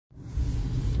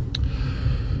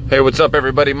Hey, what's up,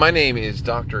 everybody? My name is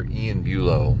Dr. Ian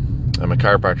Bulow. I'm a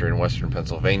chiropractor in Western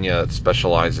Pennsylvania that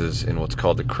specializes in what's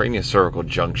called the craniocervical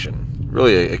junction.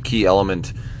 Really a key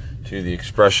element to the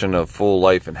expression of full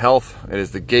life and health. It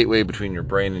is the gateway between your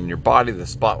brain and your body, the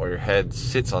spot where your head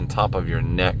sits on top of your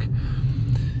neck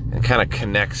and kind of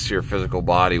connects your physical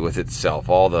body with itself.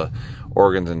 All the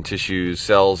organs and tissues,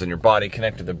 cells in your body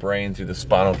connect to the brain through the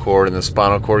spinal cord, and the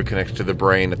spinal cord connects to the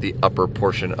brain at the upper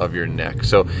portion of your neck.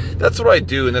 So that's what I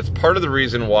do, and that's part of the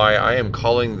reason why I am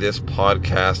calling this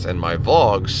podcast and my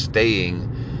vlog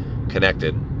Staying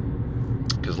Connected.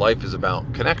 Because life is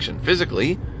about connection.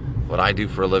 Physically, what I do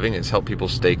for a living is help people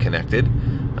stay connected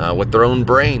with their own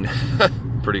brain.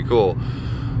 Pretty cool.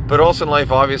 But also in life,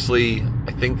 obviously,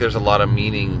 I think there's a lot of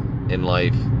meaning in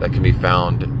life that can be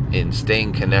found in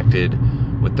staying connected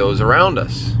with those around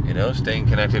us, staying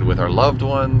connected with our loved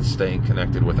ones, staying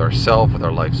connected with ourselves, with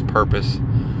our life's purpose.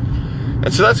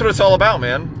 And so that's what it's all about,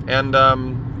 man. And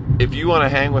if you want to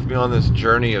hang with me on this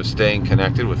journey of staying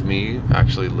connected with me,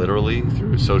 actually literally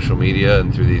through social media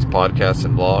and through these podcasts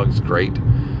and vlogs, great.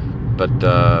 But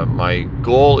my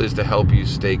goal is to help you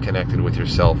stay connected with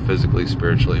yourself physically,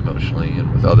 spiritually, emotionally,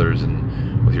 and with others,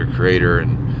 and with your creator,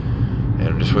 and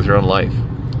just with your own life.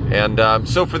 And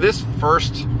so for this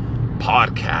first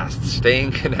podcast,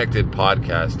 Staying Connected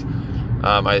podcast,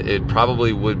 it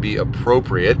probably would be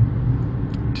appropriate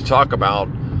to talk about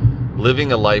living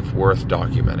a life worth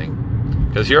documenting.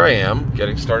 Because here I am,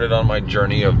 getting started on my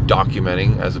journey of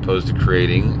documenting as opposed to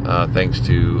creating, thanks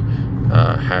to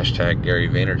hashtag Gary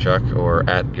Vaynerchuk, or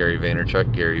at Gary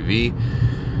Vaynerchuk, Gary V,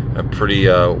 a pretty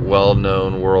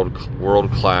well-known,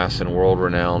 world-class and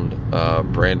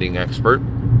world-renowned branding expert.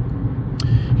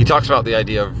 He talks about the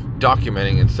idea of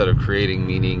documenting instead of creating,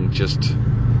 meaning just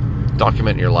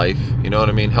document your life. You know what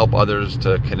I mean? Help others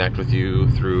to connect with you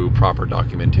through proper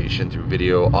documentation, through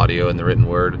video, audio, and the written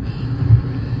word.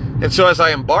 And so as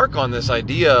I embark on this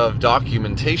idea of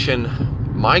documentation,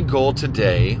 my goal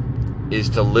today is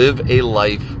to live a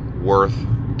life worth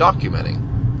documenting.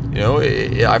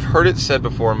 I've heard it said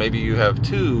before, maybe you have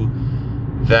too,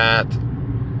 that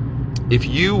if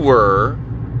you were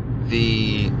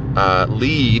the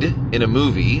lead in a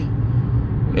movie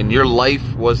and your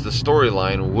life was the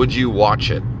storyline, would you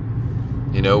watch it?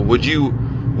 Would you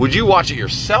watch it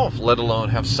yourself, let alone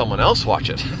have someone else watch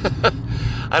it?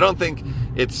 I don't think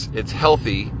it's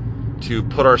healthy to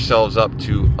put ourselves up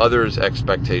to others'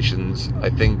 expectations. I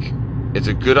think it's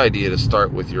a good idea to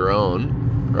start with your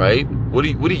own, right? What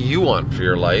do you want for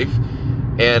your life?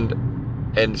 And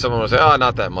someone will say, oh,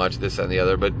 not that much, this, that, and the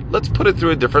other. But let's put it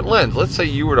through a different lens. Let's say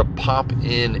you were to pop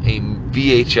in a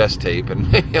VHS tape, and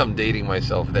maybe I'm dating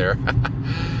myself there.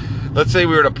 Let's say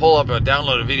we were to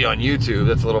download a video on YouTube.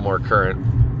 That's a little more current.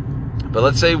 But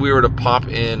let's say we were to pop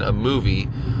in a movie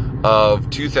of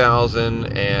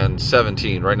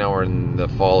 2017. Right now we're in the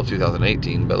fall of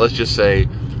 2018. But let's just say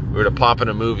we were to pop in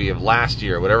a movie of last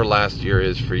year, whatever last year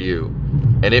is for you.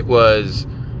 And it was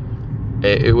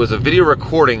a video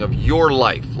recording of your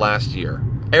life last year.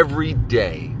 Every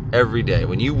day.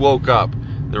 When you woke up,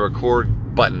 the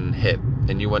record button hit,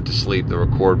 and you went to sleep, the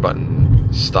record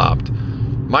button stopped.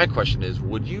 My question is,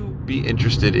 would you be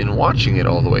interested in watching it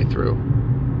all the way through?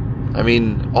 I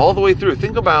mean, all the way through.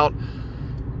 Think about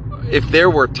if there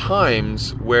were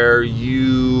times where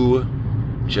you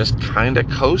just kind of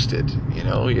coasted.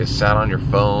 You sat on your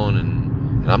phone,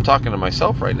 and I'm talking to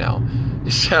myself right now. You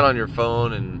sat on your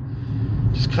phone and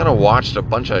just kind of watched a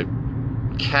bunch of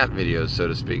cat videos, so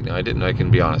to speak. Now, I can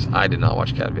be honest, I did not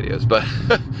watch cat videos, but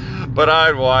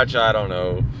I'd watch, I don't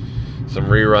know, some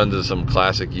reruns of some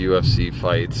classic UFC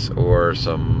fights or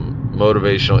some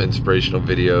motivational, inspirational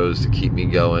videos to keep me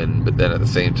going. But then at the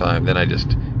same time, then I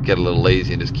just get a little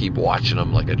lazy and just keep watching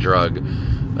them like a drug,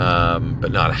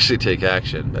 but not actually take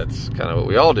action. That's kind of what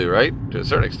we all do, right? To a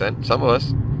certain extent, some of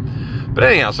us. But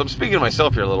anyhow, so I'm speaking to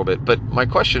myself here a little bit, but my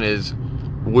question is,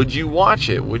 would you watch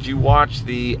it? Would you watch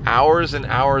the hours and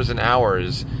hours and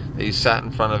hours that you sat in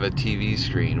front of a TV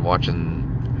screen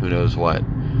watching who knows what?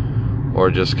 Or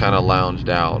just kind of lounged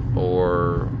out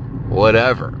or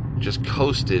whatever, just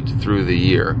coasted through the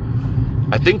year?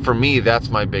 I think for me, that's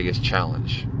my biggest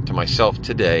challenge to myself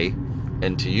today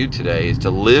and to you today, is to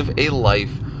live a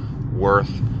life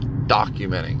worth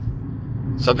documenting.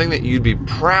 Something that you'd be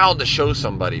proud to show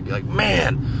somebody. Be like,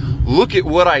 man, look at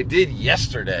what I did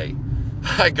yesterday.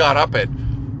 I got up at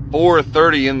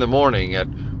 4:30 in the morning, at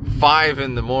 5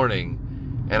 in the morning,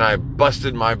 and I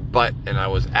busted my butt, and I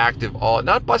was active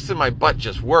not busted my butt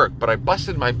just work, but I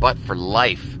busted my butt for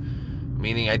life.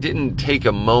 Meaning I didn't take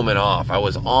a moment off. I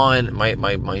was on,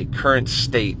 my current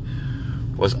state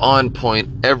was on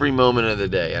point every moment of the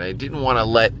day, and I didn't want to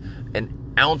let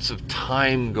an ounce of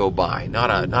time go by, not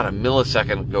a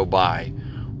millisecond go by,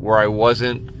 where I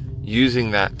wasn't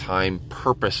using that time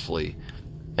purposefully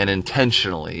and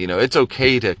intentionally. You know, it's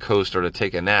okay to coast or to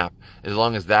take a nap as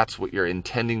long as that's what you're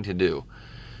intending to do.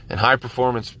 And high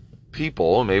performance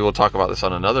people, maybe we'll talk about this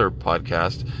on another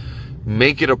podcast,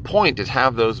 make it a point to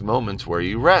have those moments where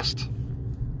you rest.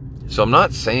 So I'm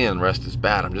not saying rest is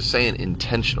bad. I'm just saying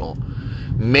intentional.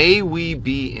 May we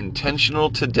be intentional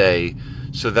today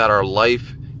so that our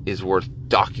life is worth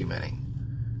documenting.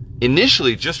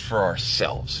 Initially, just for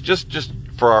ourselves, just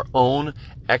for our own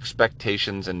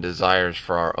expectations and desires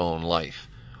for our own life.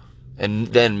 And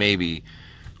then maybe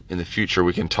in the future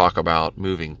we can talk about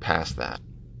moving past that.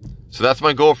 So that's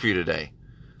my goal for you today.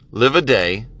 Live a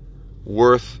day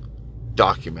worth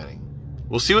documenting.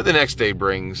 We'll see what the next day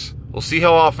brings. We'll see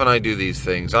how often I do these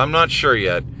things. I'm not sure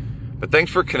yet, but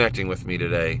thanks for connecting with me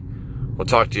today. We'll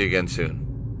talk to you again soon.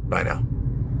 Bye now.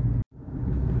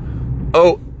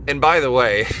 Oh, and by the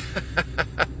way,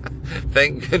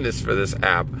 thank goodness for this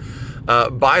app.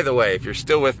 By the way, if you're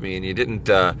still with me and you didn't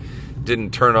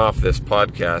turn off this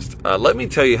podcast, let me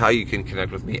tell you how you can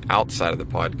connect with me outside of the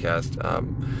podcast.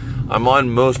 I'm on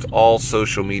most all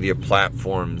social media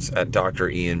platforms at Dr.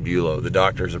 Ian Bulow. The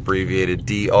doctor is abbreviated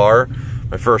DR.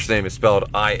 My first name is spelled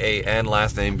I-A-N,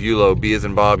 last name Bulow, B as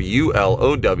in Bob,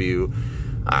 U-L-O-W.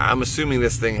 I'm assuming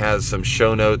this thing has some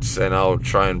show notes, and I'll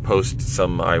try and post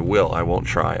some. I won't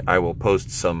try. I will post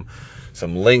some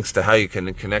links to how you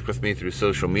can connect with me through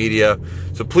social media.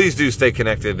 So please do stay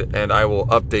connected, and I will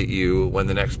update you when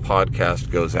the next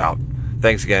podcast goes out.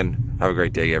 Thanks again. Have a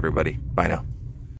great day, everybody. Bye now.